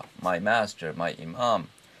الرضا, my master, my Imam,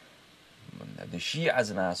 the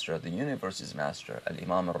Shia's master, the universe's master,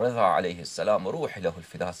 الإمام الرضا عليه السلام, روح له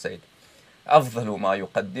الفداء, said, أفضل ما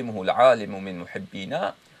يقدمه العالم من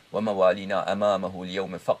محبينا وموالينا أمامه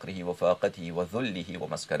اليوم فقره وفاقته وذله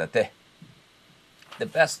ومسكنته. The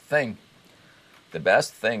best thing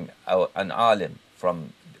an alim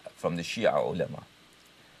from the Shia ulama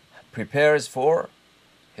prepares for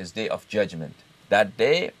his day of judgment, that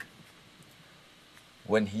day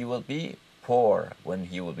when he will be poor, when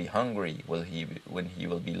he will be hungry, when he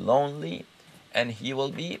will be lonely, and he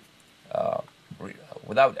will be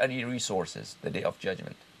without any resources, the day of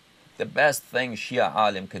judgment. The best thing Shia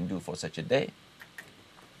alim can do for such a day,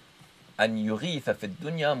 أن يغيث في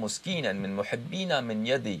الدنيا مسكينا من محبين من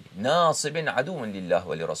يد ناصب عدو لله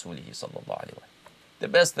ولرسوله صلى الله عليه وسلم. The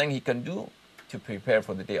best thing he can do to prepare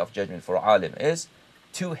for the day of judgment for alim is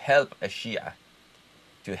to help a Shia,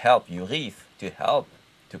 to help يغيث,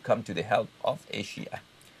 to come to the help of a Shia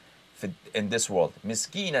in this world.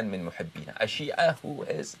 مسكينا من محبين, a Shia who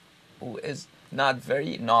is not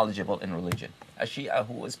very knowledgeable in religion, a Shia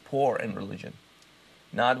who is poor in religion,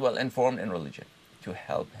 not well informed in religion, to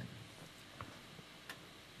help him.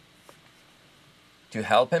 To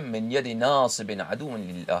help him من يد ناصب عدو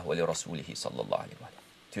لله ولرسوله صلى الله عليه وسلم.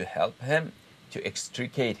 To help him, to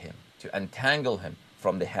extricate him, to untangle him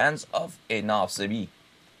from the hands of a Nasibi.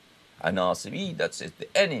 A Nasibi, that's the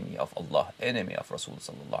enemy of Allah, enemy of Rasul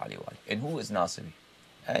sallallahu alaihi wasallam. And who is Nasibi?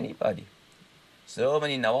 Anybody. So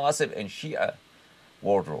many Nawasib in Shia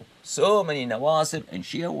wardrobe. So many Nawasib in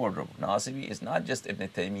Shia wardrobe. Nasibi is not just Ibn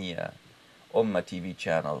Taymiyyah, Ummah TV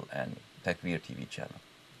channel and Takbir TV channel.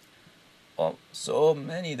 So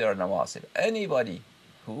many there are Nawasib. Anybody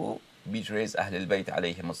who betrays Ahlul Bayt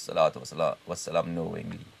alayhim as-salatu was-salam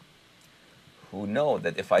knowingly, who know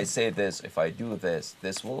that if I say this, if I do this,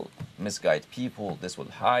 this will misguide people, this will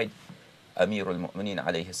hide Amir al-Mu'mineen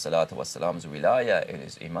alayhi salatu was-salam's wilaya, in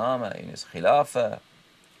his imama, in his khilafah.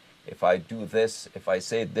 If I do this, if I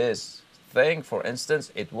say this thing, for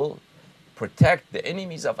instance, it will protect the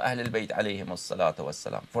enemies of Ahlul Bayt alayhim as-salatu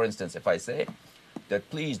was-salam. For instance, if I say that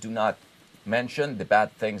please do not mention the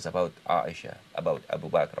bad things about Aisha, about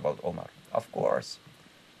Abubakr, about Umar. Of course,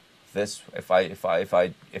 this if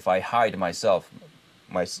I hide myself,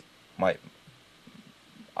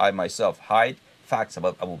 I myself hide facts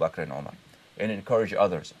about Abu Bakr and Umar, and encourage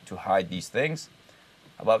others to hide these things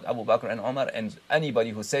about Abu Bakr and Umar, and anybody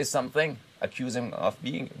who says something, accuse him of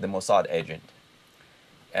being the Mossad agent,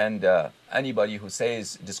 and anybody who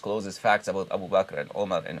discloses facts about Abu Bakr and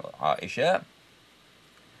Umar and Aisha,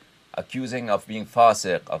 accusing of being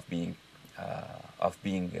fasiq, of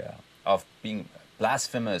being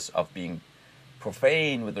blasphemous, of being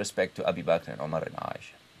profane with respect to Abu Bakr and Umar and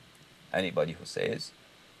Aisha. Anybody who says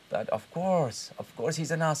that, of course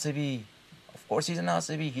he's a Nasibi. Of course he's a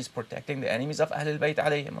Nasibi. He's protecting the enemies of Ahlul Bayt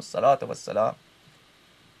alayhim as-salatu was-salam.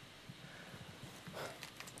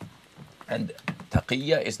 And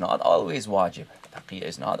taqiyya is not always wajib. Taqiyya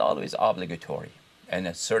is not always obligatory. And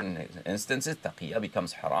in certain instances, taqiyya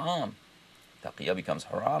becomes haram. Taqiyya becomes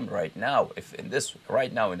haram right now.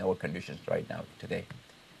 Right now, in our conditions right now, today,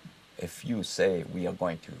 if you say we are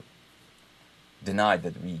going to deny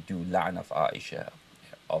that we do la'an of Aisha,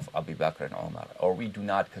 of Abu Bakr and Umar, or we do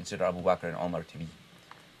not consider Abu Bakr and Umar to be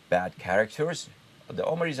bad characters, the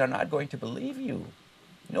Umaris are not going to believe you.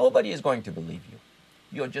 Nobody is going to believe you.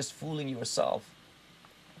 You're just fooling yourself.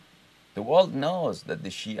 The world knows that the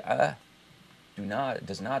Shia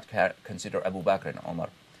does not consider Abu Bakr and Umar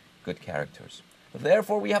good characters.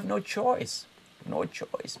 Therefore, we have no choice,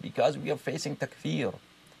 because we are facing takfir.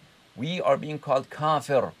 We are being called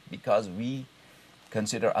kafir because we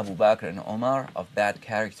consider Abu Bakr and Umar of bad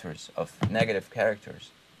characters, of negative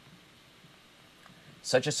characters.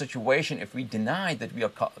 Such a situation, if we deny that we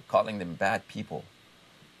are calling them bad people,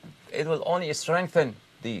 it will only strengthen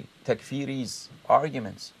the takfiri's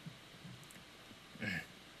arguments.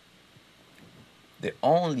 The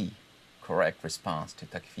only correct response to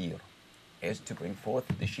takfir is to bring forth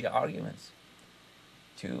the Shia arguments.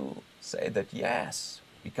 to say that yes,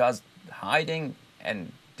 because hiding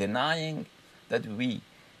and denying that we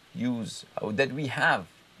use, or that we have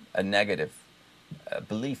a negative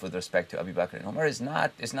belief with respect to Abubakr and Umar is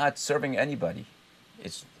not serving anybody.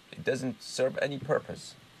 It doesn't serve any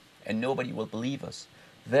purpose, and nobody will believe us.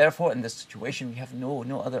 Therefore, in this situation, we have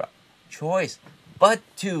no other choice but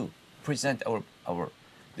to present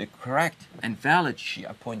the correct and valid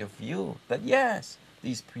Shia point of view. That yes,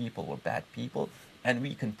 these people were bad people, and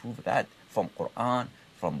we can prove that from Quran,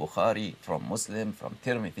 from Bukhari, from Muslim, from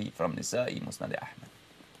Tirmidhi, from Nisa'i, Musnad Ahmad.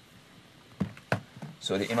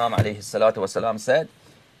 So the Imam alayhi salatu wasalam said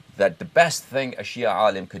that the best thing a Shia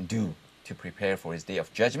alim can do to prepare for his day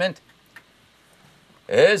of judgment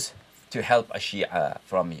is to help a Shia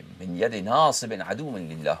from him. Min yadi nasibin aduwin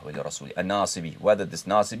lillah wa rasuli. A nasibi, whether this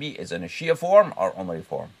nasibi is in a Shia form or Umari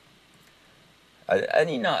form.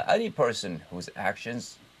 Any person whose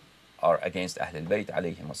actions are against Ahlul Bayt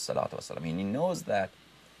alayhim as-salatu wasalam, he knows that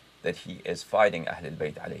he is fighting Ahlul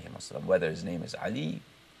Bayt alayhim as-salam. Whether his name is Ali,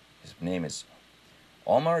 his name is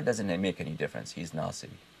Umar, doesn't make any difference. He's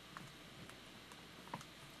nasibi.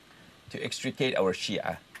 To extricate our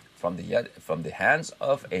Shia from the hands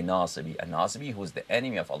of a nasibi who is the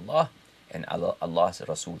enemy of Allah and Allah's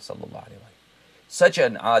Rasul sallallahu alaihi wasallam. Such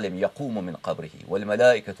an alim يقوم من قبره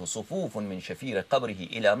والملائكة صفوف من شفير قبره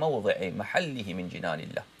إلى موضع محله من جنان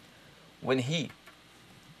الله. When he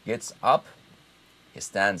gets up, he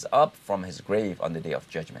stands up from his grave on the day of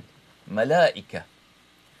judgment. Malaika,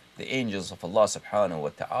 the angels of Allah subhanahu wa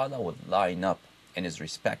ta'ala, would line up in his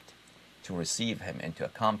respect to receive him and to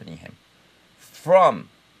accompany him from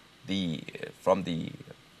the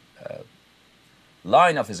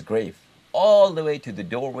line of his grave all the way to the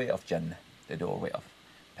doorway of Jannah, the doorway of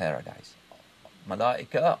paradise.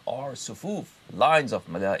 Malaika are sufuf, lines of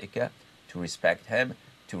malaika to respect him,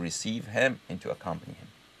 to receive him, and to accompany him.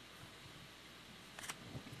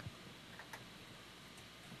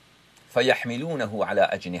 فَيَحْمِلُونَهُ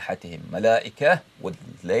عَلَىٰ أَجْنِحَتِهِمْ. Malaika would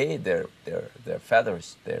lay their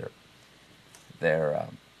feathers, their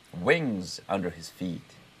wings under his feet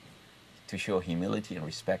to show humility and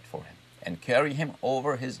respect for him, and carry him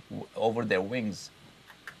over their wings.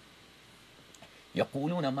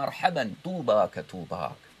 يقولون مرحبا طوباك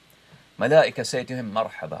طوباك. Malaika say to him,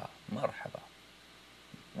 marhaba, marhaba.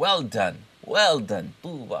 Well done,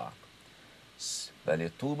 طوباك.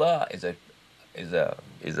 Tuba is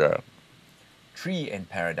a tree in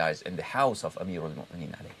paradise in the house of Amir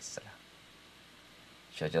al-Mu'minin alayhi salam.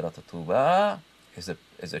 Shajarat Tuba is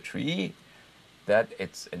a tree that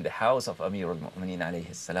it's in the house of Amir al-Mu'minin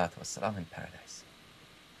alayhi salatu wassalam in paradise.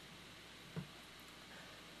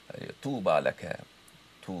 Tuba laka,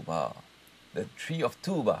 Tuba. The tree of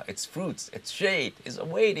Tuba, its fruits, its shade is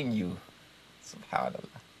awaiting you.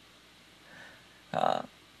 Subhanallah.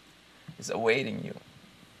 Is awaiting you.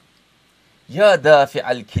 Ya dafi'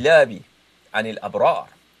 al-kilabi anil abrar.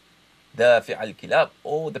 Dafi' al-kilab,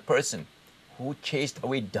 oh, the person who chased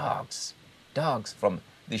away dogs from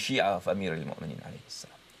the Shia of Amir al-Mu'minin alayhi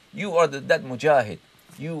salam. You are that mujahid,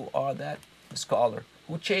 you are that scholar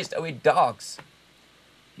who chased away dogs.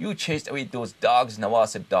 You chased away those dogs,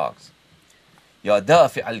 nawasib dogs. Ya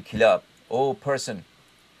dafi' al-kilab, oh person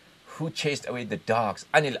who chased away the dogs,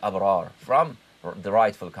 anil abrar, from the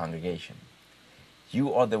rightful congregation.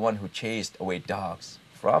 You are the one who chased away dogs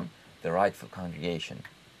from the rightful congregation.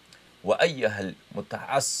 وَأَيَّهَا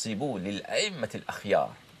الْمُتَعَصِّبُ لِلْأَئِمَّةِ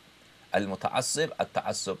الْأَخْيَارِ. Al-muta'assib,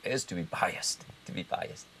 at-ta'assub is to be biased.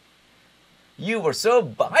 You were so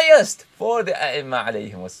biased for the A'imma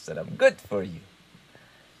alayhim wassalam. Good for you.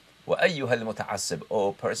 وَأَيُّهَا الْمُتَعَصِّبُ,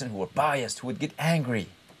 oh person who were biased, who would get angry,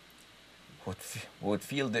 who would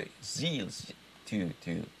feel the zeals to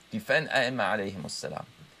defend A'imma alayhim wassalam.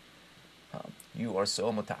 You are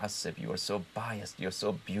so muta'assib, you are so biased, you are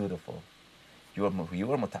so beautiful. You are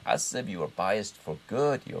muta'assib, you are biased for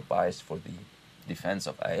good, you are biased for the defense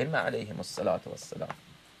of A'imma alayhim wassalatu wassalam.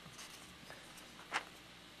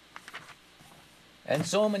 And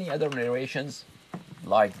so many other narrations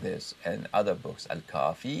like this and other books,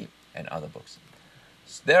 Al-Kafi and other books.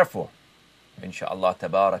 Therefore, inshaAllah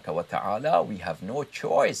tabaraka wa ta'ala, we have no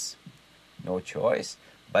choice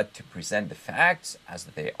but to present the facts as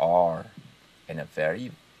they are in a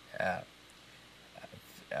very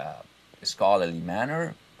scholarly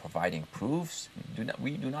manner, providing proofs.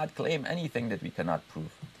 We do not claim anything that we cannot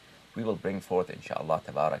prove. We will bring forth, inshaAllah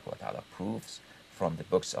tabaraka wa ta'ala, proofs from the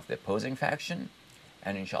books of the opposing faction,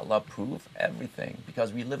 and inshallah prove everything,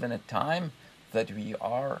 because we live in a time that we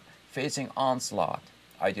are facing onslaught,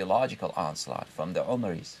 ideological onslaught from the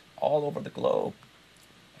Umaris all over the globe.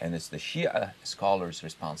 And it's the Shia scholars'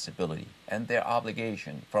 responsibility and their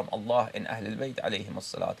obligation from Allah and Ahlul Bayt alayhim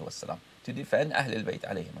as-salatu was-salam to defend Ahlul Bayt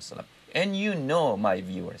alayhim as-salam. And you know, my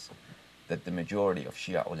viewers, that the majority of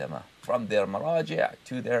Shia ulama, from their maraji'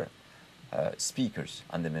 to their speakers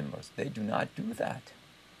on the members, they do not do that.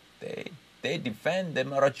 They defend the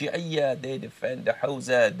maraji'iyya, they defend the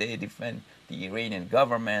Hawza, they defend the Iranian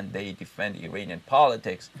government, they defend Iranian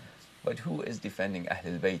politics. But who is defending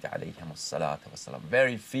Ahlul Bayt alayhim as-salatu was-salam?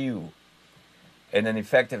 Very few. In an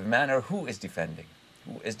effective manner, who is defending?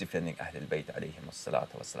 Who is defending Ahlul Bayt alayhim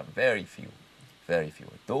as-salatu was-salam? Very few. Very few.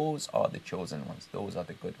 Those are the chosen ones. Those are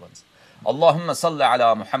the good ones. Allahumma salli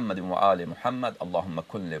ala Muhammadin wa ali Muhammad. Allahumma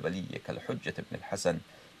kun li waliyyika al-Hujjat ibn al-Hasan.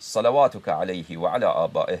 صلواتك عليه وعلى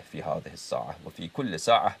آبائه في هذه الساعة وفي كل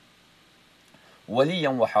ساعة وليا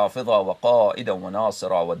وحافظا وقائدا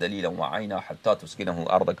وناصرا ودليلا وعينا حتى تسكنه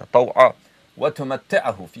أرضك طوعا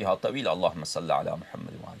وتمتعه فيها طويلا. اللهم صل على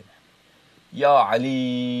محمد وعلى محمد. يا علي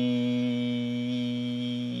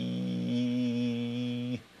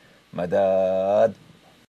مداد.